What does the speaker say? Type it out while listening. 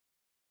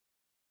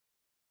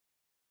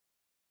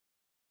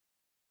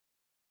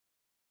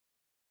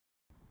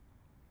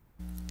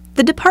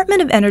The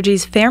Department of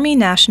Energy's Fermi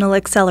National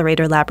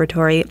Accelerator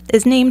Laboratory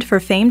is named for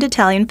famed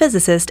Italian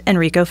physicist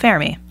Enrico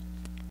Fermi.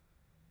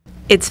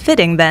 It's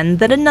fitting, then,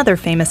 that another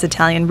famous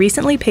Italian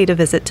recently paid a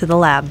visit to the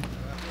lab.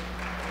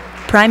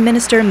 Prime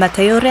Minister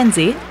Matteo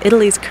Renzi,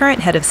 Italy's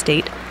current head of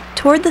state,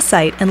 toured the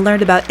site and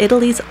learned about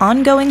Italy's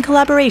ongoing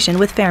collaboration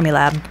with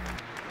Fermilab.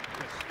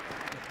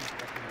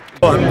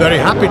 I'm very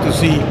happy to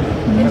see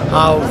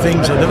how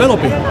things are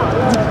developing.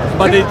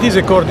 But it is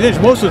a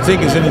coordination. Most of the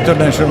thing is an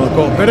international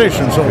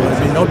cooperation. So,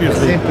 I mean,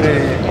 obviously,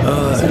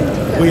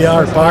 we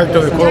are part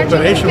of a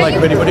cooperation like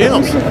everybody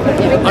else.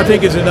 I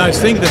think it's a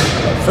nice thing that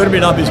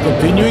Fermilab is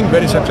continuing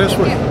very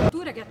successfully.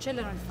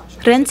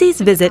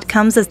 Renzi's visit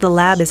comes as the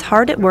lab is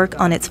hard at work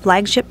on its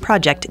flagship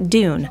project,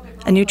 Dune,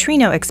 a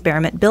neutrino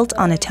experiment built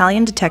on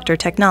Italian detector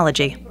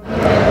technology.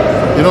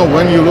 You know,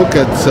 when you look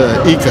at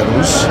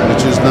Icarus,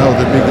 which is now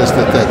the biggest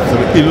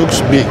detector, it looks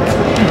big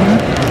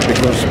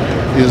because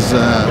it's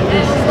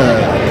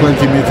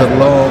 20-meter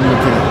long.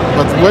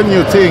 But when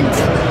you think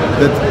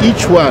that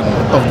each one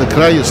of the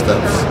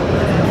cryostats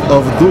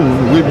of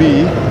Dune will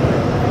be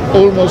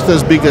almost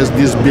as big as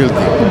this building,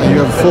 and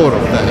you have 4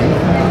 of them,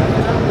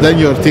 then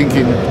you're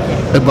thinking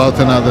about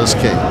another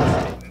scale.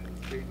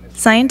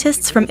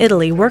 Scientists from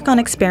Italy work on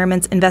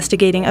experiments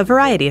investigating a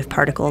variety of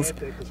particles,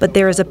 but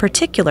there is a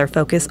particular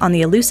focus on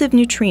the elusive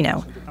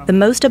neutrino, the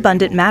most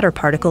abundant matter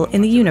particle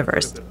in the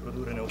universe.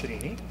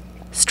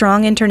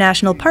 Strong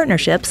international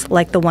partnerships,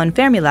 like the one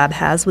Fermilab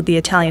has with the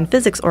Italian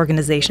physics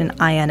organization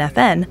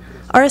INFN,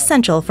 are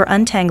essential for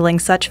untangling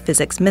such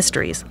physics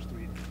mysteries.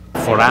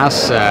 For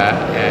us,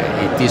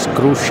 it is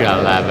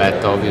crucial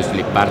that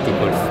obviously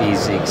particle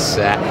physics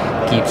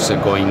keeps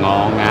going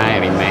on,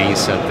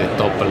 remains at the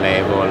top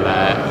level in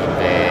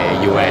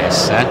the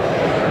US.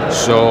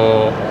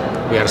 So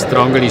we are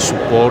strongly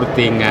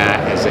supporting,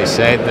 as I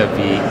said, the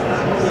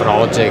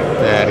project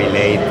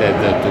related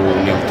to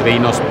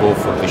neutrinos, both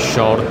for the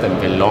short and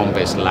the long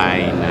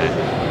baseline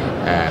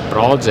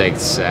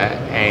projects.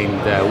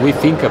 And we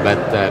think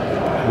that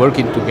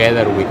working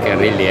together, we can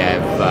really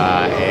have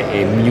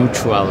a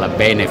mutual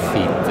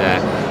benefit,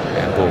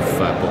 both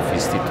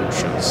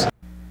institutions.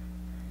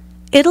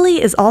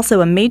 Italy is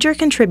also a major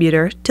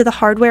contributor to the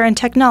hardware and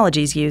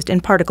technologies used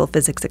in particle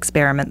physics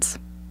experiments.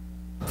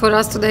 For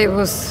us today it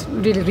was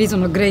really a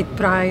reason of great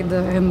pride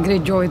and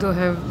great joy to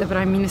have the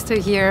Prime Minister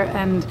here,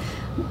 and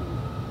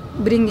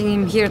bringing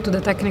him here to the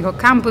technical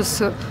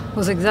campus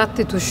was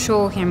exactly to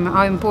show him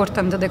how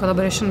important the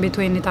collaboration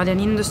between Italian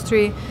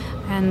industry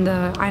and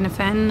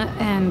INFN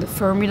and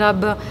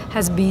Fermilab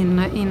has been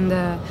in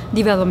the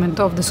development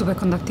of the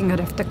superconducting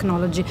RF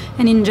technology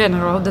and in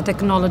general the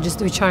technologies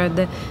which are at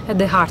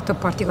the heart of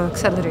particle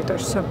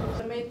accelerators.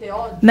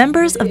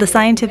 Members of the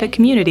scientific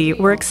community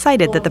were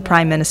excited that the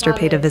Prime Minister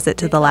paid a visit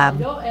to the lab.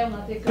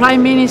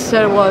 Prime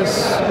Minister was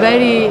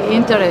very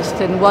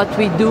interested in what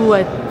we do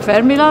at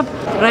Fermilab.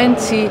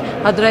 Renzi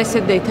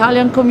addressed the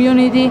Italian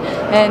community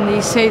and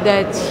he said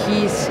that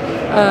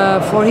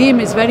for him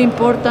it's very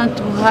important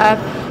to have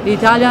the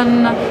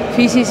Italian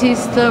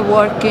physicists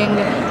working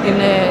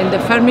in the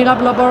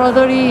Fermilab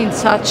laboratory in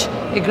such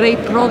a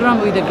great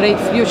program with a great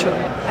future.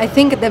 I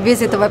think the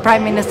visit of a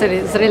Prime Minister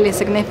is really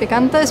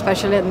significant,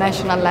 especially at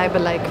national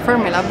level like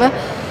Fermilab.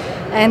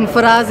 And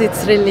for us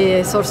it's really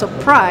a source of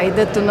pride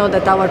to know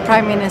that our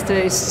Prime Minister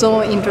is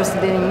so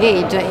interested and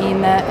engaged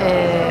in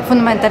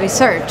fundamental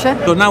research.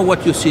 So now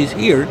what you see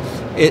here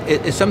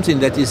is something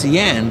that is the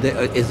end,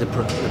 is a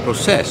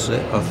process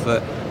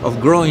of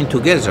growing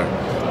together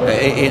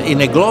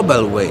in a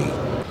global way.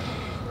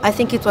 I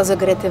think it was a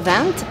great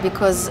event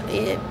because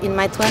in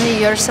my 20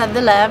 years at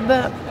the lab,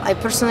 I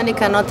personally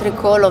cannot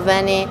recall of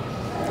any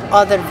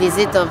other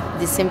visit of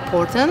this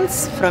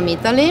importance from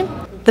Italy.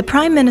 The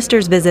Prime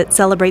Minister's visit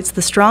celebrates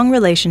the strong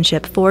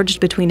relationship forged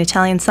between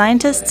Italian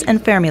scientists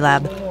and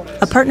Fermilab,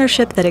 a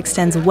partnership that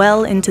extends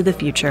well into the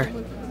future.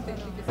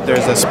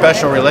 There's a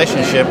special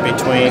relationship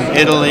between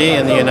Italy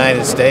and the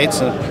United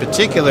States, in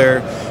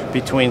particular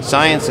between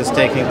science that's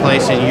taking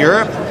place in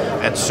Europe,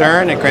 at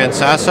CERN, at Gran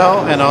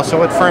Sasso, and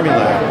also at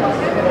Fermilab.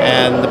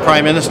 And the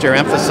Prime Minister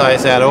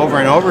emphasized that over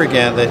and over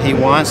again, that he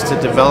wants to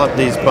develop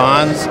these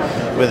bonds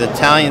with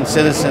Italian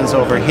citizens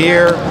over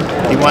here.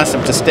 He wants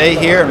them to stay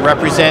here and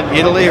represent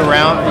Italy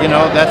around, you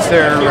know, that's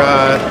their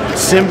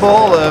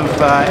symbol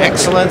of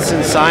excellence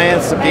in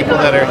science, the people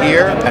that are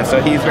here. And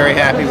so he's very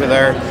happy with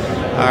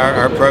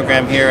our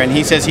program here, and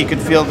he says he could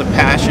feel the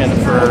passion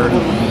for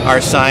our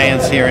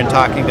science here and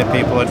talking to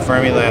people at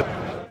Fermilab.